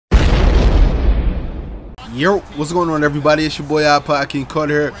Yo, what's going on, everybody? It's your boy iPodKingCarter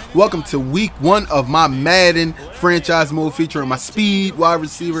here. Welcome to week 1 of my Madden franchise mode featuring my speed wide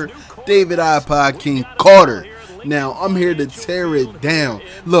receiver, David iPodKingCarter. Now, I'm here to tear it down.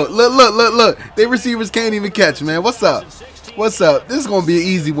 Look. They receivers can't even catch, man. What's up? What's up? This is going to be an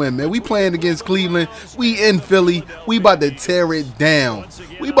easy win, man. We playing against Cleveland. We in Philly. We about to tear it down.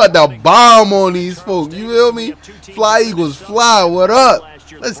 We about to bomb on these folks. You feel me? Fly Eagles fly. What up?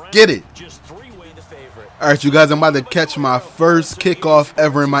 Let's get it. Alright, you guys, I'm about to catch my first kickoff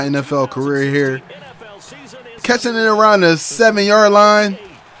ever in my NFL career here. Catching it around the 7-yard line.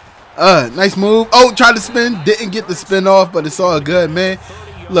 Nice move. Oh, tried to spin. Didn't get the spin off, but it's all good, man.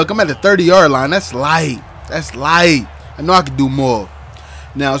 Look, I'm at the 30-yard line. That's light. That's light. I know I could do more.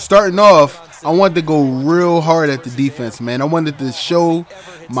 Now, starting off, I wanted to go real hard at the defense, man. I wanted to show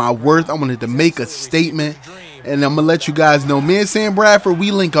my worth. I wanted to make a statement. And I'm going to let you guys know, me and Sam Bradford,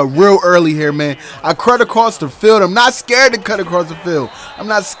 we link up real early here, man. I cut across the field. I'm not scared to cut across the field. I'm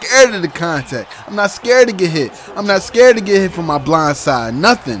not scared of the contact. I'm not scared to get hit. I'm not scared to get hit from my blind side.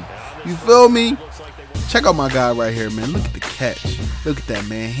 Nothing. You feel me? Check out my guy right here, man. Look at the catch. Look at that,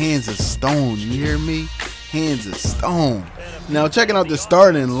 man. Hands of stone. You hear me? Hands of stone. Now, checking out the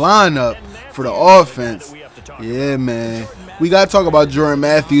starting lineup for the offense. Yeah, man. We got to talk about Jordan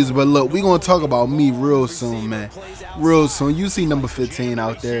Matthews, but look, we're going to talk about me real soon, man. Real soon. You see number 15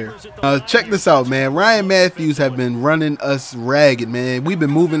 out there. Check this out, man. Ryan Matthews have been running us ragged, man. We've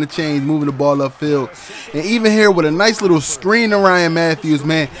been moving the chains, moving the ball upfield. And even here with a nice little screen to Ryan Matthews,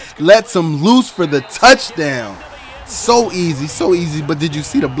 man, lets him loose for the touchdown. So easy, but did you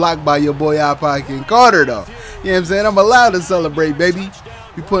see the block by your boy iPodKingCarter, though? You know what I'm saying? I'm allowed to celebrate, baby.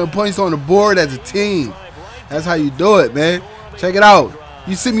 We putting points on the board as a team. That's how you do it, man. Check it out.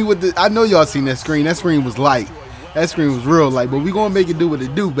 You see me with the... I know y'all seen that screen. That screen was light. That screen was real light, but we going to make it do what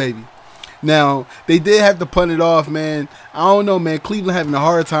it do, baby. Now, they did have to punt it off, man. I don't know, man. Cleveland having a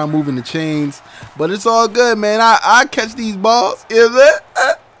hard time moving the chains, but it's all good, man. I catch these balls. Is it?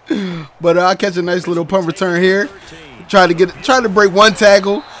 But I catch a nice little punt return here. Try to break one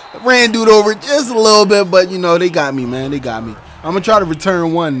tackle. Ran dude over just a little bit, but, you know, they got me, man. They got me. I'm going to try to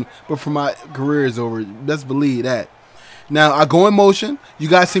return one before my career is over. Let's believe that. Now, I go in motion. You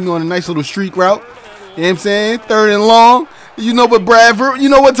guys see me on a nice little streak route. You know what I'm saying? 3rd and long. You know what, Bradford? You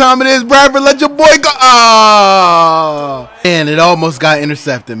know what time it is, Bradford? Let your boy go. Oh! Man, it almost got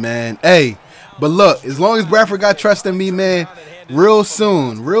intercepted, man. Hey, but look, as long as Bradford got trust in me, man, real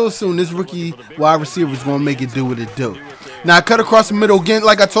soon, this rookie wide receiver is going to make it do what it do. Now, I cut across the middle again.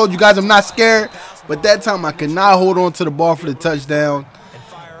 Like I told you guys, I'm not scared. But that time, I could not hold on to the ball for the touchdown.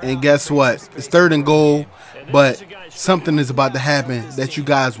 And guess what? It's 3rd and goal. But something is about to happen that you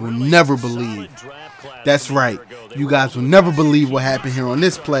guys will never believe. That's right. You guys will never believe what happened here on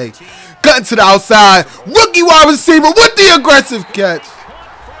this play. Cutting to the outside. Rookie wide receiver with the aggressive catch.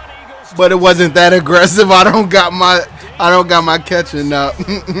 But it wasn't that aggressive. I don't got my catching up.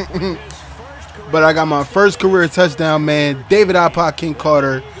 But I got my first career touchdown, man. David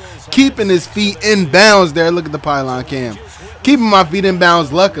iPodKingCarter keeping his feet in bounds there. Look at the pylon cam. Keeping my feet in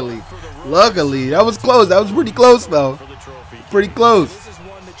bounds, luckily. That was close. That was pretty close, though. Pretty close.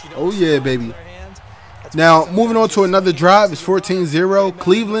 Oh, yeah, baby. Now, moving on to another drive. It's 14-0.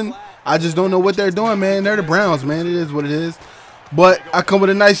 Cleveland, I just don't know what they're doing, man. They're the Browns, man. It is what it is. But I come with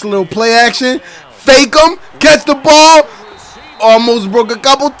a nice little play action. Fake them. Catch the ball. Almost broke a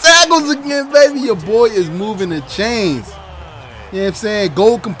couple tackles again, baby. Your boy is moving the chains. You know what I'm saying?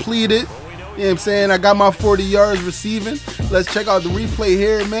 Goal completed. You know what I'm saying? I got my 40 yards receiving. Let's check out the replay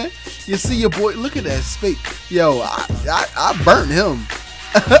here, man. You see your boy. Look at that space. Yo, I burnt him.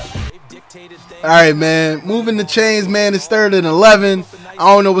 All right, man. Moving the chains, man. It's 3rd and 11.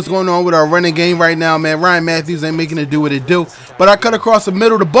 I don't know what's going on with our running game right now, man. Ryan Matthews ain't making it do what it do. But I cut across the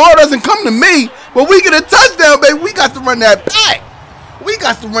middle. The ball doesn't come to me, but we get a touchdown, baby. We got to run that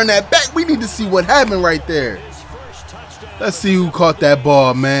back. We need to see what happened right there. Let's see who caught that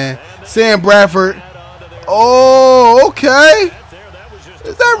ball, man. Sam Bradford. Oh, okay.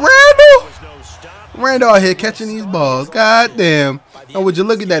 Is that Randall? Randall out here catching these balls. God damn. And would you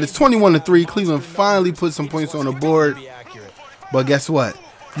look at that? It's 21-3. Cleveland finally put some points on the board. But guess what?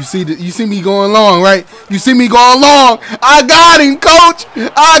 You see me going long, right? You see me going long. I got him, coach.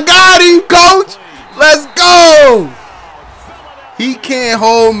 Let's go. He can't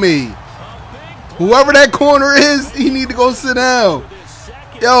hold me. Whoever that corner is, he need to go sit down.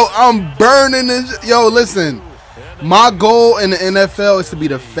 Yo, I'm burning this. Yo, listen. My goal in the NFL is to be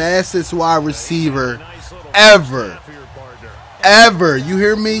the fastest wide receiver ever. You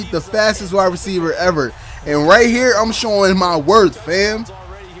hear me? The fastest wide receiver ever. And right here, I'm showing my worth, fam.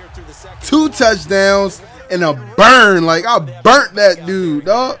 2 touchdowns and a burn. Like, I burnt that dude,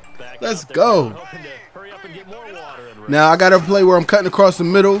 dog. Let's go. Now I got a play where I'm cutting across the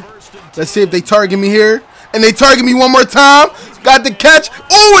middle. Let's see if they target me here. And they target me one more time. Got the catch.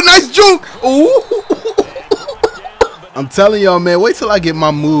 Oh, a nice juke. Ooh. I'm telling y'all, man, wait till I get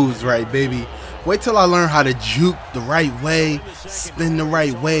my moves right, baby. Wait till I learn how to juke the right way, spin the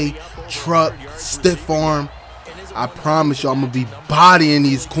right way, truck, stiff arm. I promise y'all I'm going to be bodying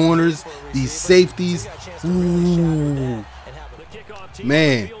these corners, these safeties. Ooh.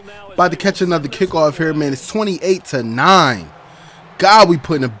 Man, about to catch another kickoff here, man. It's 28-9. God, we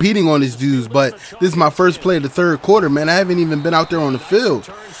putting a beating on these dudes, but this is my first play of the third quarter, man. I haven't even been out there on the field.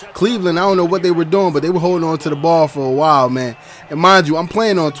 Cleveland, I don't know what they were doing, but they were holding on to the ball for a while, man. And mind you, I'm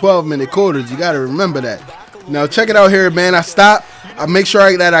playing on 12-minute quarters. You got to remember that. Now, check it out here, man. I stop. I make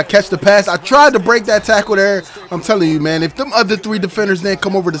sure that I catch the pass. I tried to break that tackle there. I'm telling you, man, if them other three defenders didn't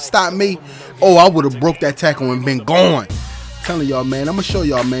come over to stop me, oh, I would have broke that tackle and been gone. I'm telling y'all, man, I'm going to show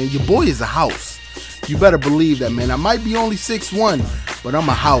y'all, man, your boy is a house. You better believe that, man. I might be only 6'1", but I'm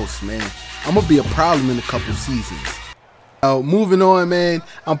a house, man. I'm going to be a problem in a couple seasons. Moving on, man.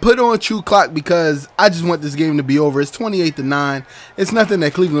 I'm putting on true clock because I just want this game to be over. It's 28-9. It's nothing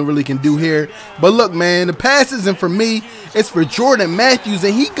that Cleveland really can do here. But look, man, the pass isn't for me. It's for Jordan Matthews,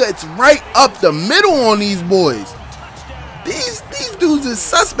 and he gets right up the middle on these boys. These dudes is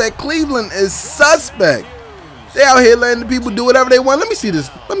suspect. Cleveland is suspect. They out here letting the people do whatever they want. Let me see this.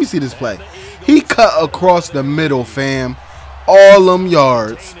 Let me see this play. He cut across the middle, fam. All them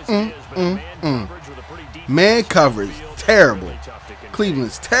yards. Man coverage. Terrible.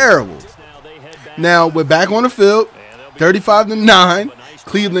 Cleveland's terrible. Now, we're back on the field. 35-9.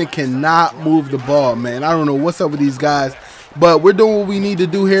 Cleveland cannot move the ball, man. I don't know what's up with these guys. But we're doing what we need to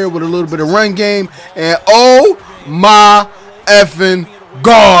do here with a little bit of run game. And oh my effing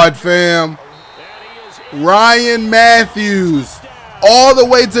God, fam. Ryan Matthews. All the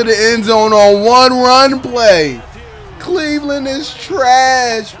way to the end zone on one run play. Cleveland is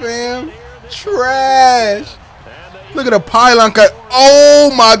trash, fam. Trash. Look at the pylon cut.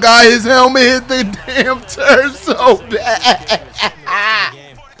 Oh, my God. His helmet hit the damn turf so bad.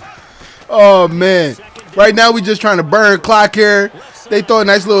 Oh, man. Right now, we just trying to burn clock here. They throw a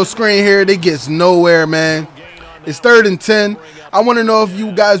nice little screen here. They gets nowhere, man. It's 3rd and 10. I want to know if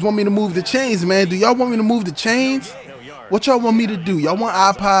you guys want me to move the chains, man. Do y'all want me to move the chains? What y'all want me to do? Y'all want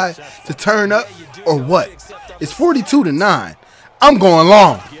iPod to turn up or what? It's 42-9. I'm going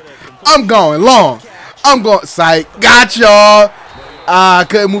long. I'm going long. I'm going psych. Got y'all. I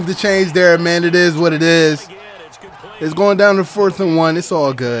couldn't move the chains there, man. It is what it is. It's going down to 4th and 1. It's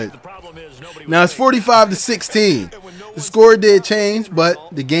all good. Now it's 45-16. The score did change, but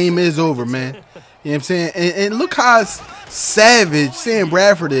the game is over, man. You know what I'm saying? And look how savage Sam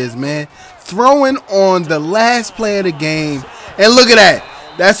Bradford is, man. Throwing on the last play of the game. And look at that.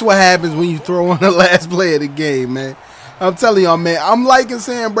 That's what happens when you throw on the last play of the game, man. I'm telling y'all, man. I'm liking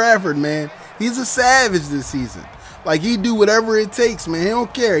Sam Bradford, man. He's a savage this season. Like, he do whatever it takes, man. He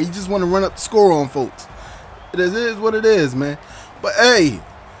don't care. He just want to run up the score on folks. It is what it is, man. But, hey,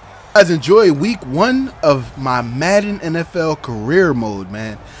 guys, enjoy week 1 of my Madden NFL career mode,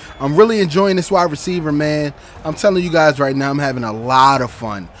 man. I'm really enjoying this wide receiver, man. I'm telling you guys right now, I'm having a lot of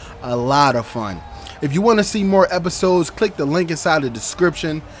fun. A lot of fun. If you want to see more episodes, click the link inside the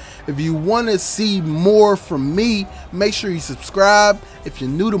description. If you want to see more from me, make sure you subscribe if you're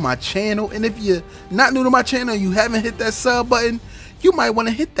new to my channel. And if you're not new to my channel, you haven't hit that sub button, you might want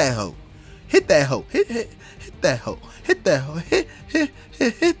to hit that hoe. Hit that hoe. Hit that hoe. Hit that hoe.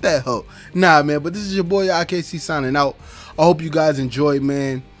 Hit that hoe. Nah, man, but this is your boy IKC signing out. I hope you guys enjoyed,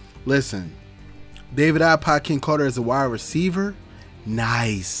 man. Listen, David iPodKingCarter as a wide receiver,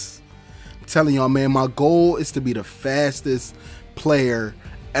 nice. I'm telling y'all, man, my goal is to be the fastest player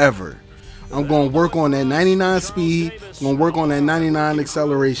ever. I'm going to work on that 99 speed. I'm going to work on that 99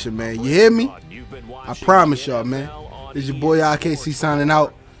 acceleration, man. You hear me? I promise y'all, man. This is your boy IKC signing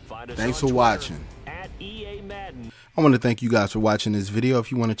out. Thanks for watching. I want to thank you guys for watching this video. If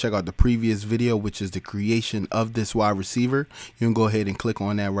you want to check out the previous video, which is the creation of this wide receiver, you can go ahead and click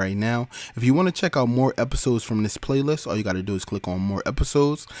on that right now. If you want to check out more episodes from this playlist, all you got to do is click on more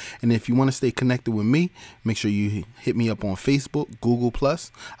episodes. And if you want to stay connected with me, make sure you hit me up on Facebook, Google+.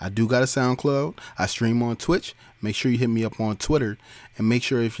 I do got a SoundCloud. I stream on Twitch. Make sure you hit me up on Twitter. And make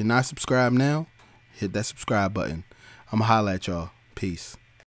sure if you're not subscribed now, hit that subscribe button. I'm going to holla at y'all. Peace.